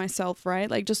much for myself,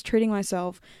 right? Like just treating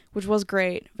myself, which was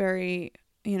great. Very,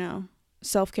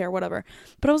 self-care, whatever.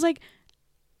 But I was like,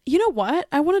 you know what?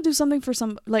 I want to do something for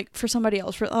somebody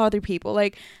else, for other people.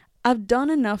 Like I've done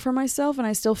enough for myself and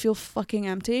I still feel fucking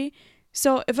empty.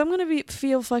 So if I'm going to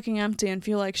feel fucking empty and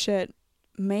feel like shit,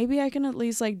 maybe I can at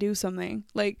least like do something,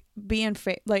 like be in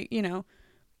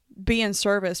be in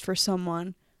service for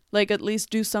someone, like at least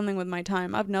do something with my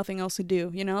time. I have nothing else to do,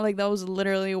 like that was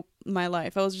literally my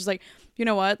life. I was just like, you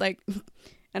know what, like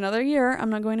another year I'm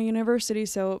not going to university,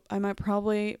 so I might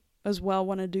probably as well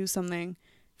want to do something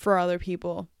for other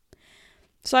people.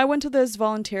 So I went to this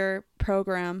volunteer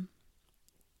program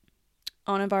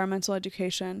on environmental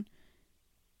education,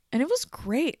 and it was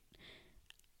great.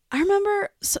 I remember,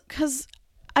 because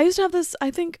I used to have this, I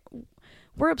think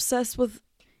we're obsessed with,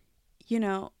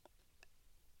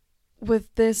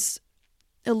 with this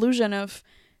illusion of,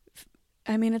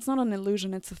 I mean, it's not an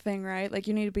illusion, it's a thing, right? Like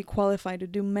you need to be qualified to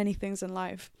do many things in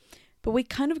life. But we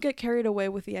kind of get carried away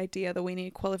with the idea that we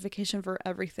need qualification for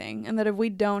everything, and that if we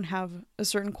don't have a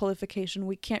certain qualification,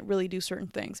 we can't really do certain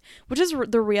things, which is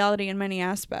the reality in many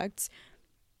aspects.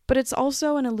 But it's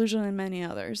also an illusion in many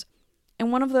others.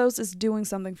 And one of those is doing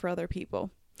something for other people,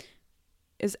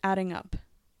 is adding up,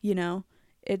 you know?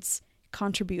 It's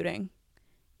contributing,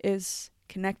 is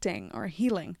connecting or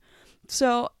healing.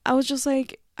 So I was just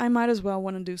like, I might as well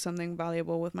want to do something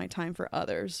valuable with my time for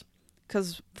others.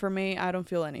 Because for me, I don't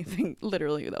feel anything.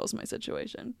 Literally, that was my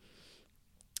situation.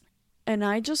 And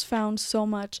I just found so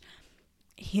much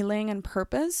healing and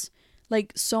purpose,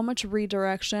 like so much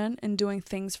redirection and doing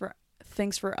things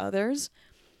for others.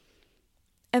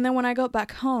 And then when I got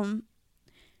back home,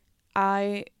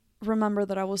 I remember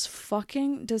that I was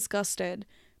fucking disgusted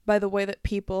by the way that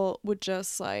people would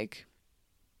just like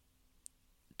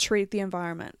treat the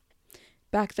environment.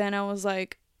 Back then I was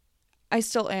like, I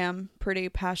still am pretty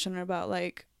passionate about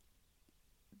like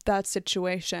that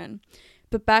situation.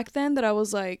 But back then that I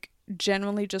was like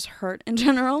genuinely just hurt in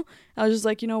general, I was just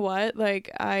like, you know what? Like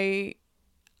I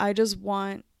just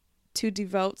want to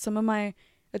devote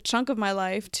a chunk of my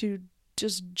life to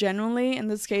just genuinely, in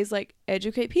this case, like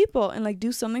educate people and like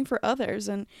do something for others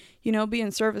and, you know, be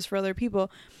in service for other people.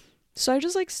 So I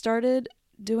just like started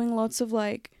doing lots of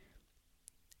like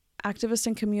activist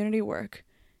and community work.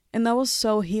 And that was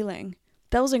so healing.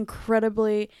 That was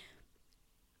incredibly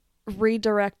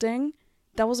redirecting.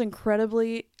 That was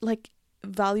incredibly like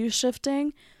value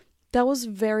shifting. That was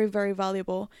very, very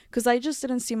valuable because I just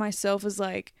didn't see myself as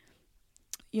like,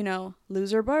 you know,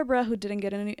 loser Barbara who didn't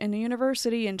get in a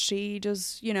university and she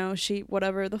just, you know, she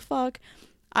whatever the fuck.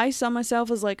 I saw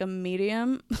myself as like a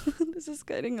medium. This is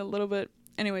getting a little bit.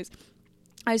 Anyways,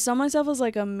 I saw myself as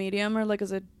like a medium or like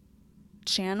as a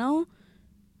channel.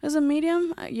 As a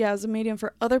medium? Yeah, as a medium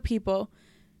for other people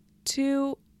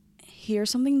to hear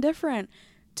something different,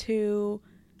 to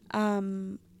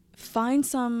find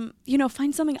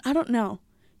something, I don't know,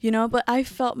 you know, but I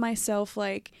felt myself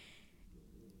like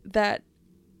that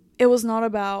it was not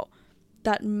about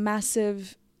that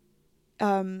massive,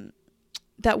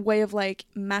 that way of like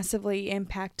massively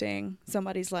impacting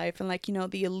somebody's life and like, you know,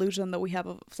 the illusion that we have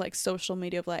of like social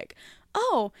media of like,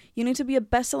 oh, you need to be a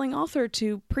best-selling author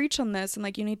to preach on this and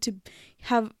like you need to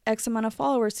have X amount of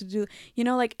followers to do, you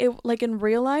know, like it, like in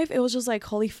real life it was just like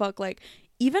holy fuck, like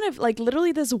even if like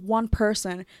literally this one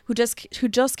person who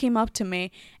just came up to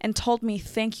me and told me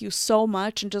thank you so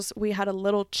much and just we had a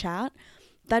little chat,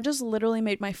 that just literally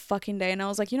made my fucking day. And I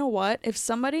was like, you know what,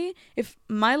 if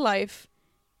my life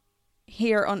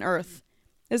here on earth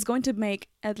is going to make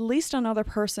at least another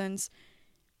person's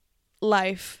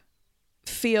life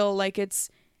feel like it's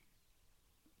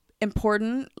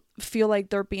important, feel like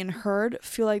they're being heard,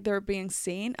 feel like they're being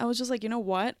seen, I was just like, you know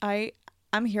what,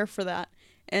 I'm here for that,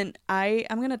 and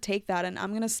I'm gonna take that and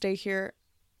I'm gonna stay here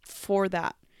for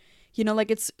that, you know, like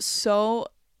it's so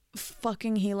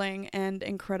fucking healing and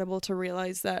incredible to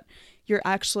realize that you're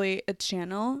actually a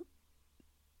channel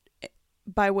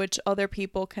by which other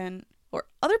people can, or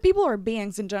other people or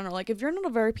beings in general, like if you're not a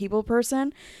very people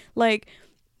person, like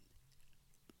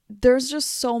there's just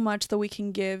so much that we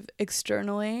can give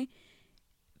externally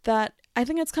that I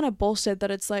think it's kind of bullshit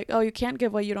that it's like, oh, you can't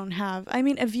give what you don't have. I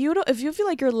mean, if you feel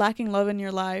like you're lacking love in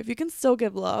your life, you can still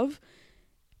give love,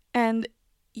 and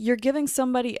you're giving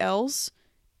somebody else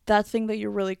that thing that you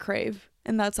really crave,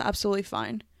 and that's absolutely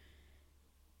fine.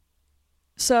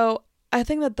 So I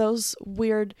think that those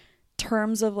weird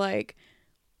terms of like,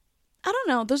 I don't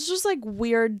know, there's just like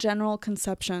weird general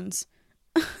conceptions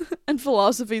and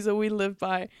philosophies that we live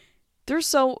by. They're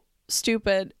so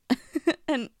stupid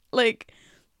and like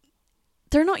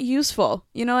they're not useful,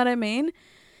 you know what I mean?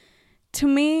 To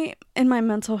me, in my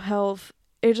mental health,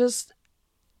 it just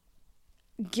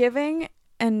giving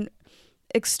and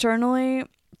externally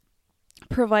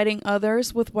providing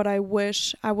others with what I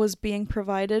wish I was being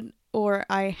provided or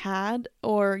I had,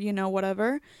 or you know,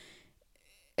 whatever,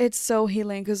 it's so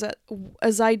healing because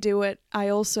as I do it, I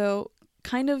also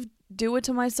kind of do it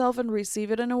to myself and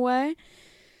receive it in a way.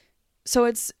 So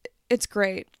it's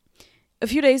great. A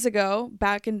few days ago,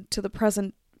 back into the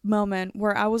present moment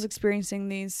where I was experiencing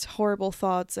these horrible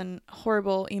thoughts and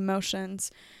horrible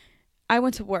emotions, I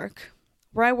went to work.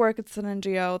 Where I work, it's an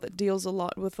NGO that deals a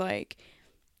lot with like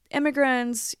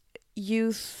immigrants,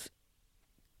 youth,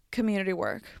 community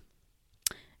work.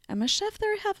 I'm a chef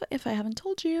there, if I haven't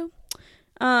told you.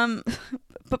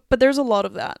 But there's a lot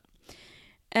of that.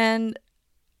 And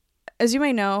as you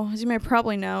may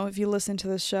probably know, if you listen to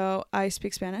this show, I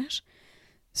speak Spanish.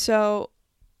 So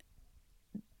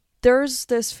there's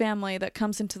this family that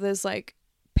comes into this like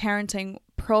parenting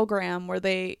program where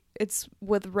it's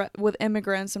with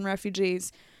immigrants and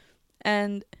refugees,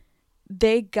 and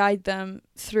they guide them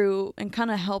through and kind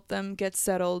of help them get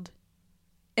settled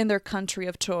in their country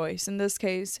of choice, in this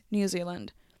case, New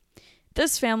Zealand.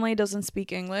 This family doesn't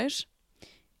speak English,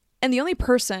 and the only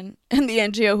person in the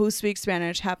NGO who speaks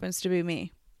Spanish happens to be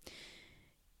me.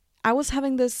 I was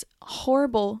having this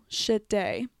horrible shit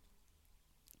day,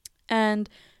 and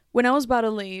when I was about to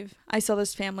leave, I saw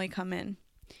this family come in.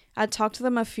 I talked to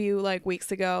them a few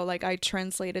weeks ago. I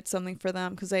translated something for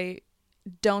them because they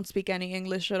don't speak any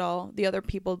English at all. The other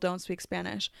people don't speak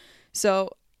Spanish. So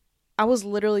I was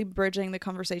literally bridging the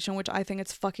conversation, which I think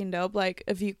it's fucking dope.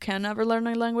 If you can ever learn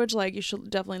a language, you should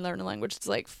definitely learn a language.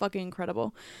 It's fucking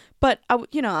incredible. But I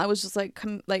was just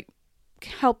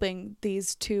helping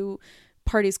these two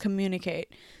parties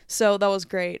communicate. So that was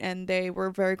great, and they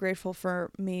were very grateful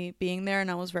for me being there, and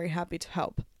I was very happy to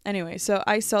help. Anyway, so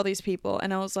I saw these people,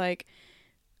 and I was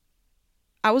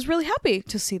really happy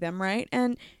to see them, right?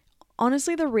 And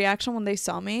honestly, the reaction when they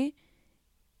saw me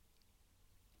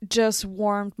just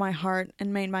warmed my heart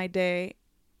and made my day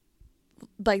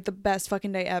the best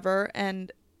fucking day ever,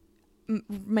 and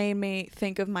made me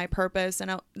think of my purpose,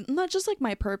 and not just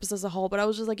my purpose as a whole, but I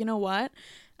was just you know what,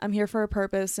 I'm here for a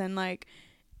purpose, and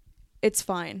it's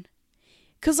fine.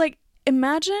 Because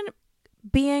imagine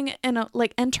being in a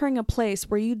entering a place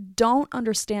where you don't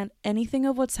understand anything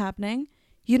of what's happening.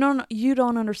 You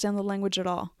don't understand the language at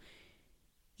all.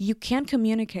 You can't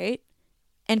communicate,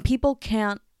 and people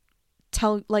can't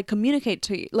communicate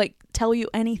to you, tell you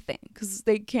anything, because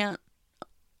they can't.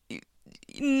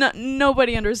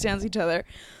 Nobody understands each other.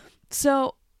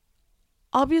 So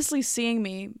obviously seeing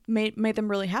me made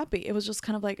them really happy. It was just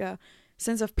kind of a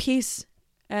sense of peace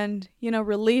and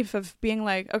relief of being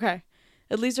okay,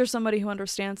 at least there's somebody who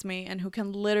understands me and who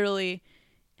can literally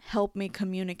help me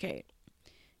communicate.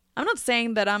 I'm not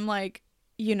saying that I'm I'm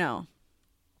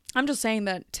just saying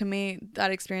that to me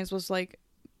that experience was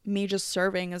me just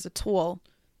serving as a tool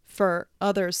for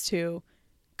others to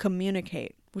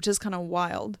communicate, which is kind of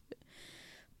wild.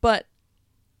 But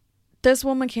this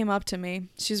woman came up to me.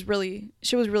 She was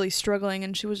really struggling,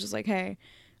 and she was just hey,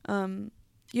 do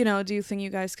you think you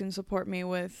guys can support me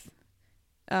with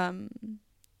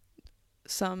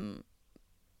something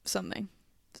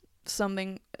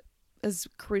as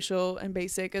crucial and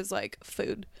basic as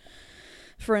food,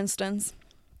 for instance?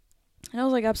 And I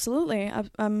was absolutely.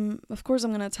 Of course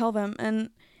I'm gonna tell them. And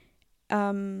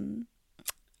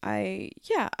I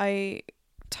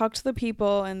talked to the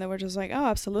people, and they were just oh,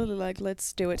 absolutely,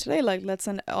 let's do it today, let's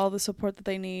send all the support that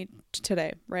they need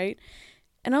today, right?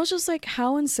 And I was just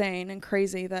how insane and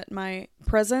crazy that my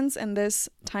presence in this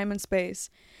time and space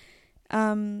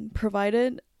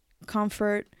provided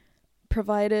comfort,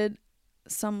 provided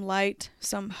some light,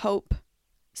 some hope,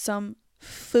 some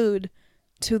food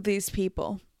to these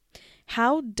people.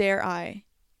 How dare I,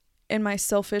 in my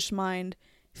selfish mind,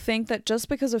 think that just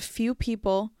because a few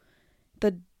people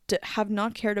that have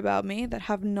not cared about me, that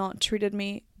have not treated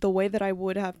me the way that I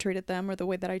would have treated them, or the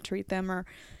way that I treat them, or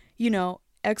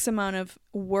X amount of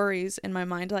worries in my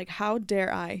mind, how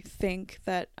dare I think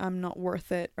that I'm not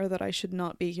worth it, or that I should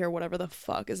not be here, whatever the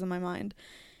fuck is in my mind,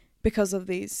 because of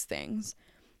these things,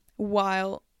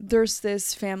 while there's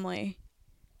this family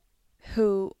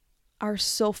who are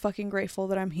so fucking grateful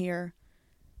that I'm here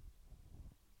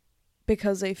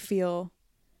because they feel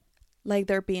like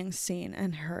they're being seen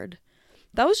and heard.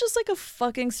 That was just a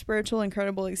fucking spiritual,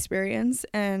 incredible experience,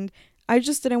 and I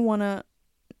just didn't want to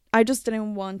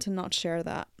not share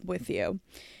that with you.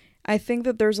 I think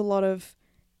that there's a lot of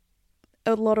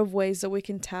ways that we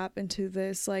can tap into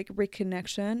this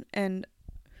reconnection and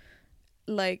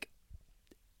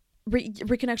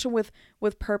reconnection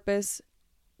with purpose,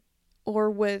 or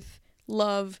with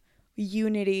love,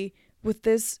 unity, with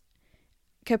this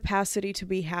capacity to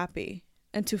be happy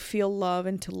and to feel love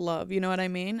and to love. You know what I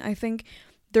mean? I think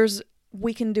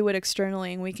we can do it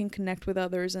externally, and we can connect with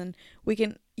others, and we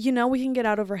can get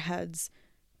out of our heads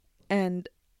and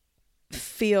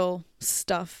feel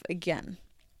stuff again.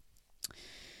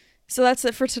 So that's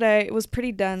it for today. It was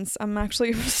pretty dense. I'm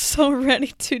actually so ready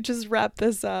to just wrap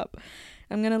this up.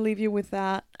 I'm going to leave you with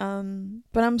that.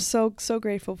 But I'm so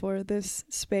grateful for this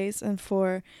space, and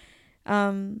for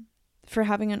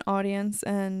having an audience,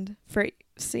 and for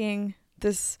seeing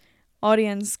this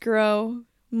audience grow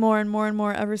more and more and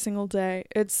more every single day.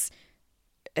 It's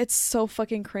so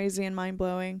fucking crazy and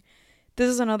mind-blowing. This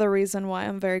is another reason why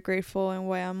I'm very grateful, and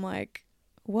why I'm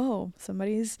whoa,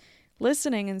 somebody's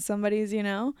listening, and somebody's,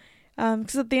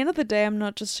 because at the end of the day, I'm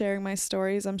not just sharing my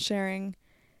stories. I'm sharing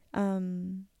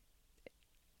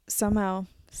somehow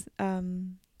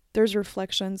there's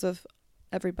reflections of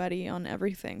everybody on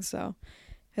everything. So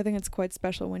I think it's quite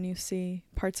special when you see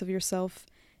parts of yourself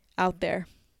out there.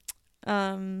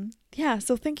 Yeah,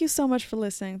 so thank you so much for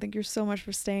listening. Thank you so much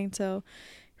for staying till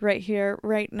right here,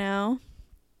 right now.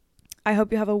 I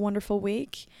hope you have a wonderful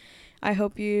week. I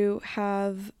hope you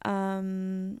have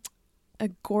a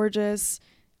gorgeous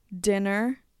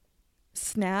dinner,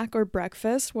 snack, or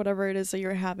breakfast, whatever it is that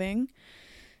you're having.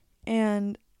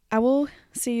 And I will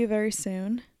see you very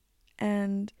soon.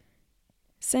 And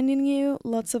sending you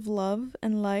lots of love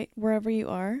and light wherever you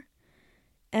are.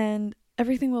 And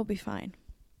everything will be fine,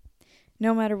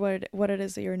 no matter what it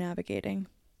is that you're navigating.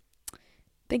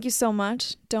 Thank you so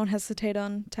much. Don't hesitate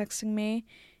on texting me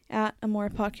at Amore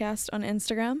Podcast on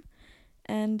Instagram.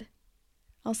 And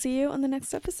I'll see you on the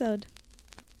next episode.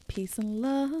 Peace and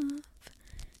love.